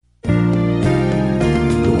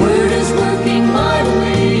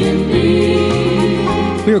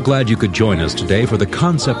glad you could join us today for the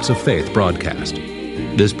Concepts of Faith broadcast.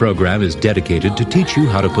 This program is dedicated to teach you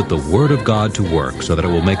how to put the Word of God to work so that it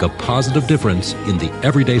will make a positive difference in the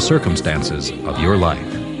everyday circumstances of your life.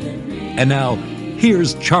 And now,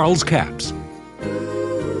 here's Charles Capps.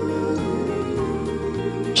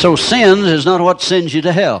 So sin is not what sends you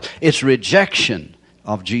to hell. It's rejection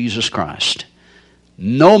of Jesus Christ.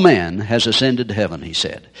 No man has ascended to heaven, he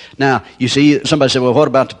said. Now, you see, somebody said, well, what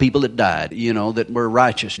about the people that died, that were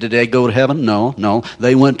righteous? Did they go to heaven? No.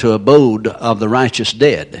 They went to abode of the righteous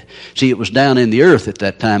dead. See, it was down in the earth at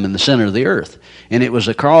that time, in the center of the earth. And it was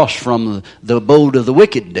across from the abode of the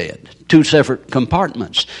wicked dead, two separate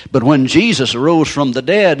compartments. But when Jesus arose from the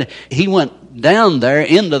dead, he went down there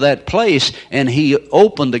into that place, and he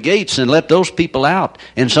opened the gates and let those people out.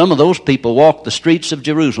 And some of those people walked the streets of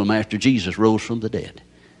Jerusalem after Jesus rose from the dead.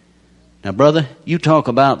 Now, brother, you talk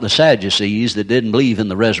about the Sadducees that didn't believe in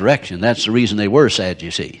the resurrection. That's the reason they were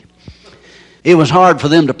Sadducees. It was hard for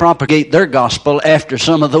them to propagate their gospel after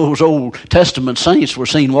some of those Old Testament saints were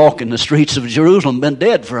seen walking the streets of Jerusalem, been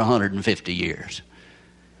dead for 150 years.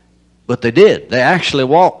 But they did. They actually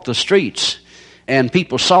walked the streets, and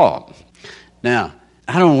people saw them. Now,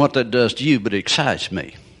 I don't know what that does to you, but it excites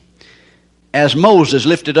me. As Moses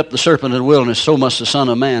lifted up the serpent in the wilderness, so must the Son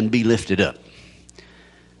of Man be lifted up.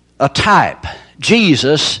 A type.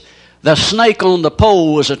 Jesus, the snake on the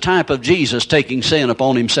pole, was a type of Jesus taking sin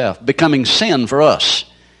upon himself, becoming sin for us.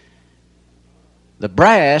 The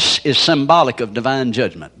brass is symbolic of divine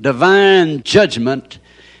judgment. Divine judgment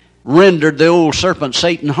rendered the old serpent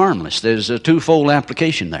Satan harmless. There's a twofold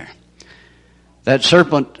application there. That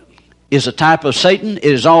serpent is a type of Satan. It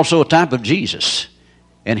is also a type of Jesus.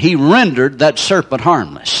 And he rendered that serpent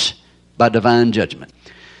harmless by divine judgment.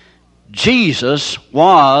 Jesus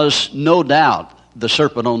was, no doubt, the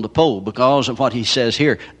serpent on the pole because of what he says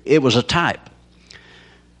here. It was a type.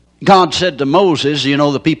 God said to Moses,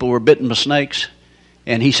 the people were bitten by snakes.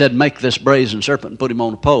 And he said, make this brazen serpent and put him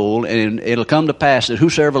on a pole. And it'll come to pass that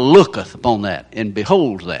whosoever looketh upon that and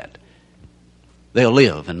beholds that, they'll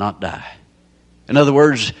live and not die. In other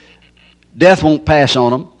words, death won't pass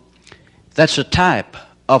on them. That's a type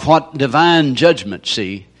of what divine judgment,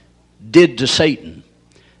 did to Satan.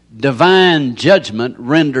 Divine judgment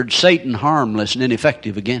rendered Satan harmless and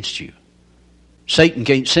ineffective against you. Satan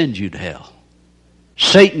can't send you to hell.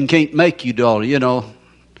 Satan can't make you do all,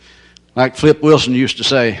 like Flip Wilson used to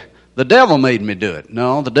say, the devil made me do it.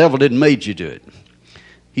 No, the devil didn't make you do it.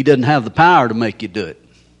 He doesn't have the power to make you do it.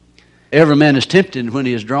 Every man is tempted when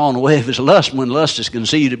he is drawn away of his lust. When lust is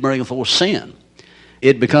conceived, it bringeth forth sin.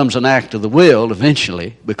 It becomes an act of the will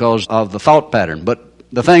eventually because of the thought pattern. But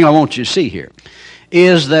the thing I want you to see here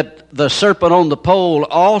is that the serpent on the pole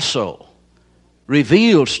also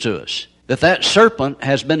reveals to us that serpent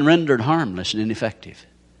has been rendered harmless and ineffective.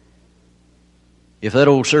 If that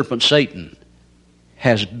old serpent Satan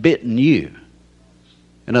has bitten you,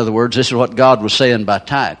 in other words, this is what God was saying by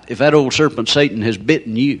type. If that old serpent Satan has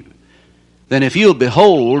bitten you, then if you'll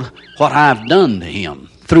behold what I've done to him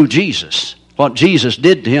through Jesus, what Jesus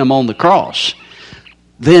did to him on the cross,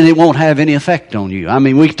 then it won't have any effect on you. I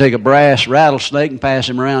mean, we could take a brass rattlesnake and pass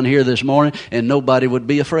him around here this morning, and nobody would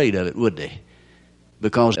be afraid of it, would they?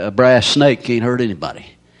 Because a brass snake can't hurt anybody.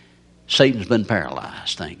 Satan's been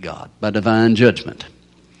paralyzed, thank God, by divine judgment.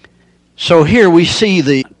 So here we see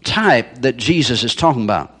the type that Jesus is talking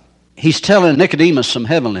about. He's telling Nicodemus some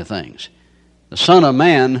heavenly things. The Son of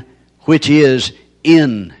Man, which is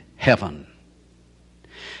in heaven.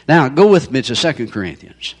 Now, go with me to 2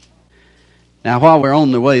 Corinthians. Now, while we're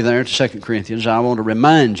on the way there to 2 Corinthians, I want to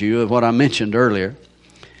remind you of what I mentioned earlier,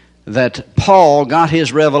 that Paul got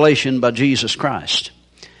his revelation by Jesus Christ.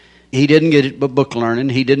 He didn't get it by book learning.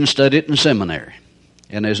 He didn't study it in seminary.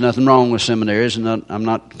 And there's nothing wrong with seminaries, and I'm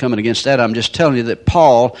not coming against that. I'm just telling you that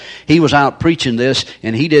Paul, he was out preaching this,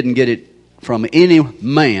 and he didn't get it from any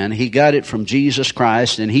man. He got it from Jesus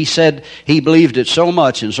Christ, and he said he believed it so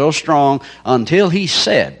much and so strong until he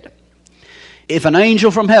said, if an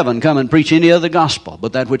angel from heaven come and preach any other gospel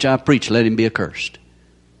but that which I preach, let him be accursed.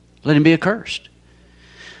 Let him be accursed.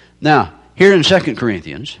 Now, here in 2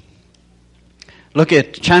 Corinthians, look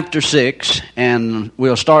at chapter 6, and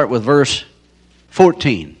we'll start with verse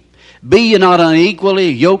 14. Be ye not unequally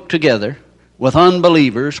yoked together with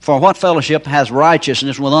unbelievers, for what fellowship has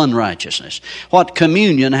righteousness with unrighteousness? What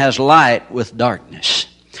communion has light with darkness?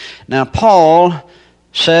 Now, Paul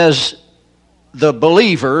says the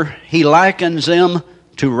believer, he likens them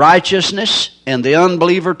to righteousness and the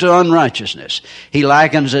unbeliever to unrighteousness. He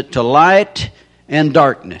likens it to light and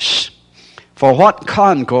darkness. For what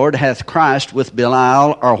concord hath Christ with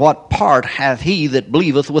Belial, or what part hath he that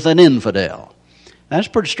believeth with an infidel? That's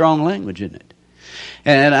pretty strong language, isn't it?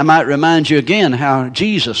 And I might remind you again how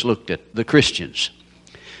Jesus looked at the Christians.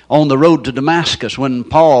 On the road to Damascus, when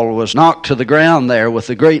Paul was knocked to the ground there with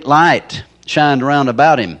the great light shined around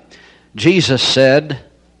about him, Jesus said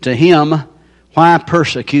to him, "Why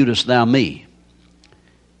persecutest thou me?"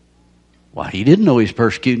 Well, he didn't know he was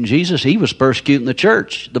persecuting Jesus. He was persecuting the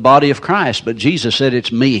church, the body of Christ. But Jesus said,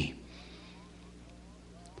 "It's me."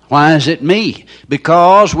 Why is it me?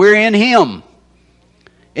 Because we're in Him.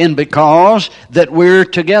 And because that we're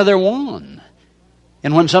together one.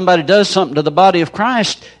 And when somebody does something to the body of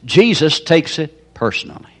Christ, Jesus takes it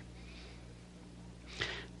personally.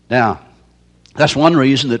 Now, that's one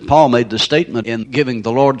reason that Paul made the statement in giving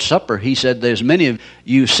the Lord's Supper. He said, "There's many of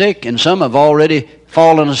you sick, and some have already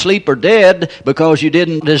fallen asleep or dead because you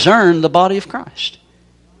didn't discern the body of Christ."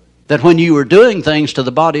 That when you were doing things to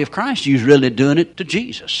the body of Christ, you was really doing it to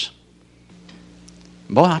Jesus.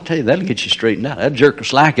 Boy, I tell you, that'll get you straightened out. That'll jerk the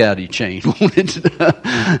slack out of your chain, won't it?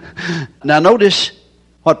 Now notice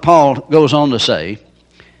what Paul goes on to say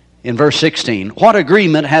in verse 16. "What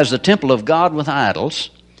agreement has the temple of God with idols?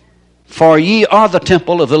 For ye are the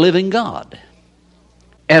temple of the living God.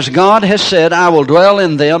 As God has said, I will dwell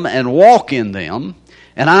in them and walk in them,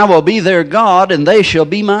 and I will be their God, and they shall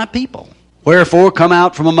be my people. Wherefore come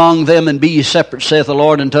out from among them and be ye separate, saith the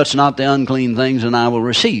Lord, and touch not the unclean things, and I will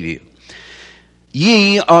receive you.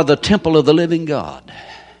 Ye are the temple of the living God."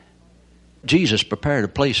 Jesus prepared a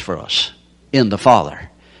place for us in the Father.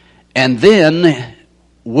 And then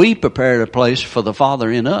we prepared a place for the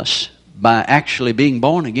Father in us by actually being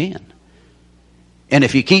born again. And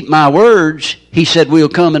if you keep my words, He said, we'll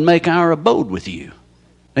come and make our abode with you.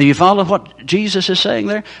 Now you follow what Jesus is saying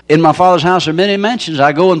there? "In my Father's house are many mansions.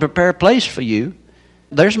 I go and prepare a place for you."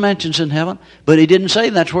 There's mansions in heaven. But He didn't say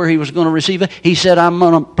that's where He was going to receive it. He said, "I'm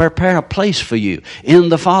going to prepare a place for you in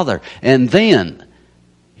the Father." And then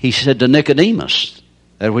He said to Nicodemus,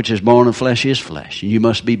 "That which is born of flesh is flesh, and you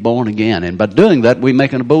must be born again." And by doing that, we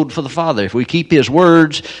make an abode for the Father. If we keep His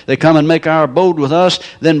words, they come and make our abode with us.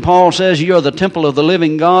 Then Paul says, "You are the temple of the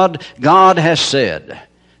living God. God has said."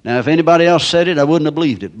 Now, if anybody else said it, I wouldn't have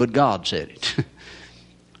believed it, but God said it.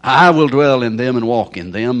 "I will dwell in them and walk in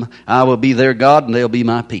them. I will be their God, and they'll be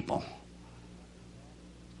my people."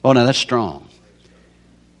 Oh, now that's strong.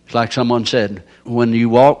 It's like someone said, when you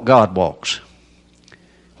walk, God walks.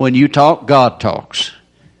 When you talk, God talks.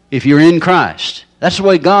 If you're in Christ, that's the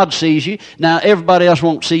way God sees you. Now, everybody else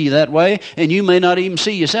won't see you that way, and you may not even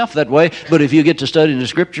see yourself that way, but if you get to studying the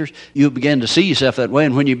Scriptures, you'll begin to see yourself that way,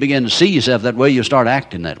 and when you begin to see yourself that way, you'll start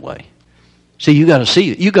acting that way. See, you got to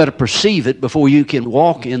see it. You got to perceive it before you can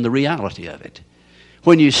walk in the reality of it.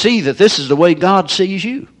 When you see that this is the way God sees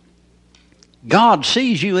you. God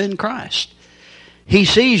sees you in Christ. He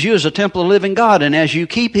sees you as a temple of the living God, and as you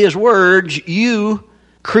keep His words, you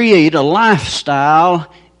create a lifestyle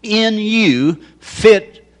in you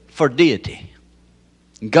fit for deity.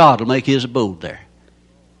 God will make His abode there.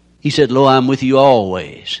 He said, "Lo, I'm with you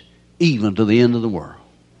always, even to the end of the world."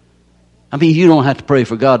 I mean, you don't have to pray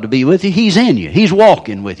for God to be with you. He's in you. He's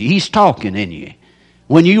walking with you. He's talking in you.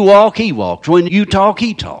 When you walk, He walks. When you talk,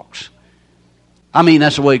 He talks. I mean,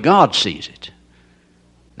 that's the way God sees it.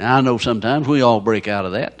 Now, I know sometimes we all break out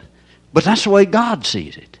of that, but that's the way God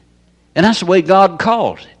sees it. And that's the way God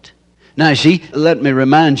calls it. Now, you see, let me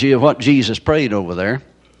remind you of what Jesus prayed over there,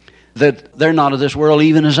 that they're not of this world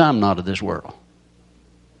even as I'm not of this world.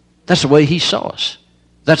 That's the way He saw us.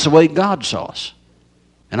 That's the way God saw us.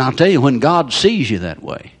 And I'll tell you, when God sees you that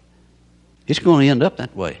way, it's going to end up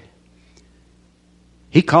that way.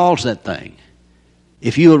 He calls that thing.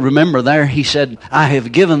 If you'll remember there, He said, "I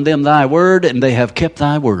have given them thy word, and they have kept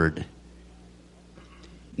thy word."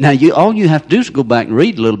 Now, all you have to do is go back and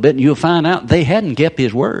read a little bit, and you'll find out they hadn't kept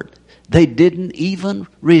His word. They didn't even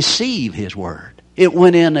receive His word. It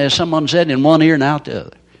went in, as someone said, in one ear and out the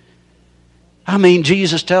other. I mean,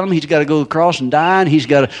 Jesus tells him He's got to go to the cross and die, and He's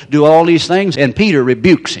got to do all these things, and Peter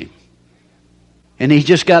rebukes him. And he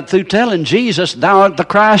just got through telling Jesus, "Thou art the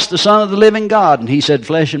Christ, the Son of the living God." And He said,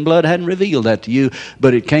 "Flesh and blood hadn't revealed that to you,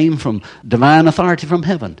 but it came from divine authority from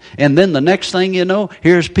heaven." And then the next thing you know,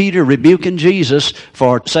 here's Peter rebuking Jesus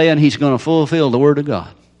for saying he's going to fulfill the Word of God.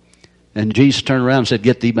 And Jesus turned around and said,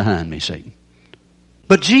 "Get thee behind me, Satan."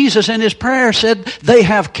 But Jesus in His prayer said, "They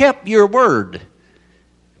have kept your word."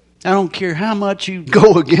 I don't care how much you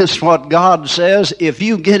go against what God says. If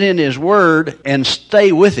you get in His word and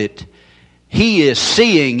stay with it, He is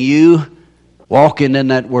seeing you walking in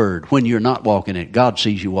that word. When you're not walking in it, God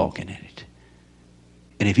sees you walking in it.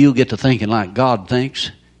 And if you'll get to thinking like God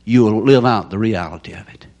thinks, you will live out the reality of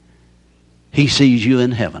it. He sees you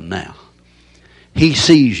in heaven now. He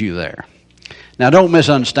sees you there. Now, don't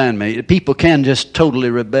misunderstand me. People can just totally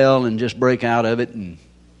rebel and just break out of it and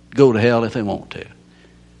go to hell if they want to.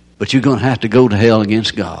 But you're going to have to go to hell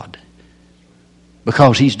against God.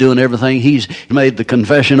 Because He's doing everything. He's made the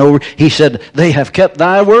confession over. He said, they have kept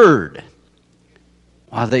thy word.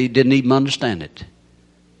 Why, they didn't even understand it.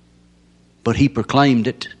 But He proclaimed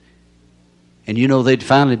it. And you know they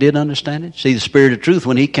finally did understand it. See, the Spirit of truth,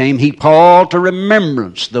 when He came, He called to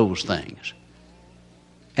remembrance those things.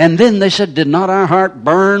 And then they said, did not our heart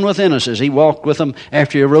burn within us as He walked with them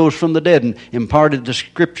after He arose from the dead and imparted the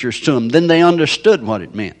Scriptures to them? Then they understood what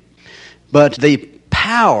it meant. But the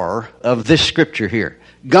power of this Scripture here,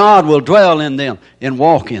 God will dwell in them and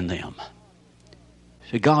walk in them.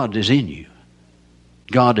 See, God is in you.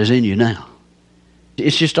 God is in you now.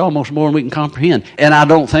 It's just almost more than we can comprehend. And I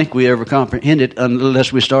don't think we ever comprehend it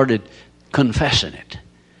unless we started confessing it.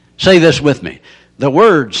 Say this with me. The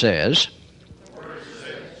Word says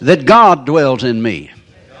that God dwells in me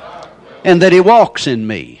and that He walks in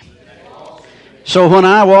me. So when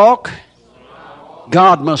I walk,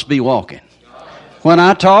 God must be walking. When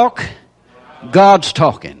I talk, God's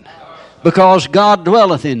talking. Because God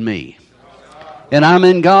dwelleth in me. And I'm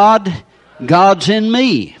in God, God's in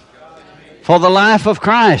me. For the life of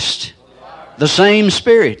Christ, the same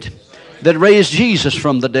Spirit that raised Jesus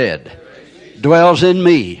from the dead, dwells in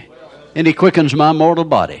me, and He quickens my mortal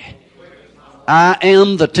body. I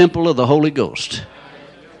am the temple of the Holy Ghost.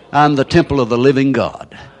 I'm the temple of the living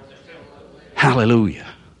God. Hallelujah.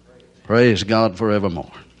 Praise God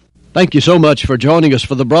forevermore. Thank you so much for joining us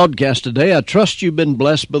for the broadcast today. I trust you've been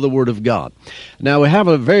blessed by the Word of God. Now, we have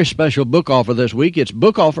a very special book offer this week. It's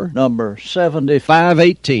book offer number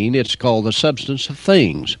 7518. It's called The Substance of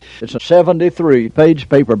Things. It's a 73-page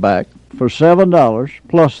paperback for $7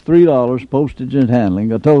 plus $3 postage and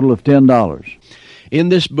handling, a total of $10. In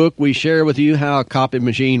this book, we share with you how a copy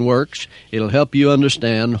machine works. It'll help you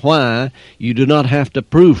understand why you do not have to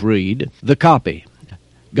proofread the copy.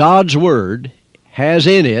 God's Word has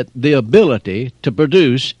in it the ability to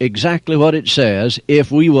produce exactly what it says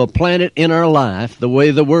if we will plant it in our life the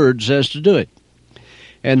way the Word says to do it.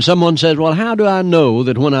 And someone says, well, how do I know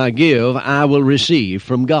that when I give, I will receive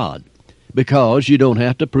from God? Because you don't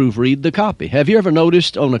have to proofread the copy. Have you ever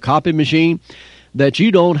noticed on a copy machine that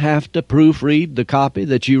you don't have to proofread the copy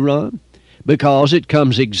that you run? Because it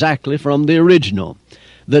comes exactly from the original.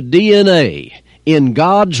 The DNA in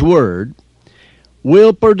God's Word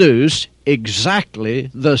will produce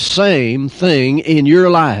exactly the same thing in your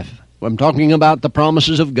life. I'm talking about the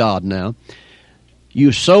promises of God now.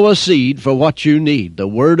 You sow a seed for what you need. The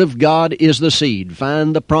Word of God is the seed.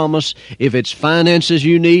 Find the promise. If it's finances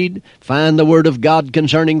you need, find the Word of God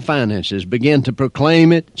concerning finances. Begin to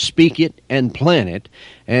proclaim it, speak it, and plant it,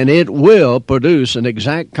 and it will produce an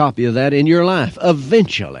exact copy of that in your life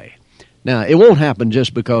eventually. Now, it won't happen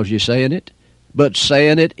just because you're saying it, but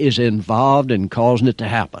saying it is involved in causing it to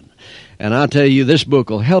happen. And I tell you, this book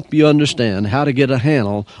will help you understand how to get a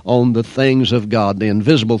handle on the things of God, the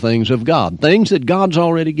invisible things of God, things that God's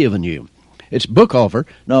already given you. It's book offer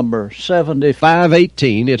number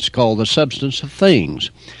 7518. It's called The Substance of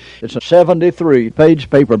Things. It's a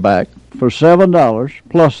 73-page paperback for $7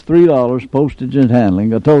 plus $3 postage and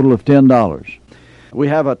handling, a total of $10. We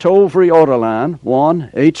have a toll-free order line,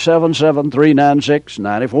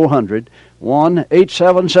 1-877-396-9400,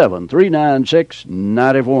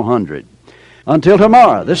 1-877-396-9400. Until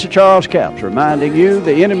tomorrow, this is Charles Capps reminding you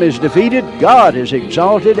the enemy is defeated, God is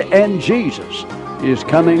exalted, and Jesus is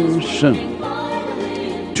coming soon.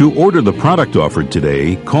 To order the product offered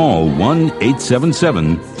today, call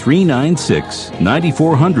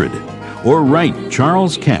 1-877-396-9400 or write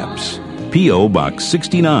Charles Capps, P.O. Box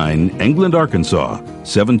 69, England, Arkansas,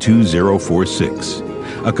 72046.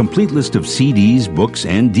 A complete list of CDs, books,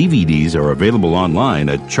 and DVDs are available online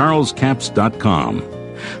at charlescapps.com.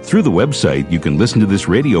 Through the website, you can listen to this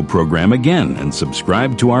radio program again and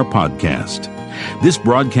subscribe to our podcast. This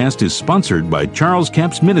broadcast is sponsored by Charles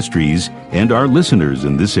Capps Ministries and our listeners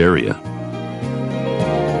in this area.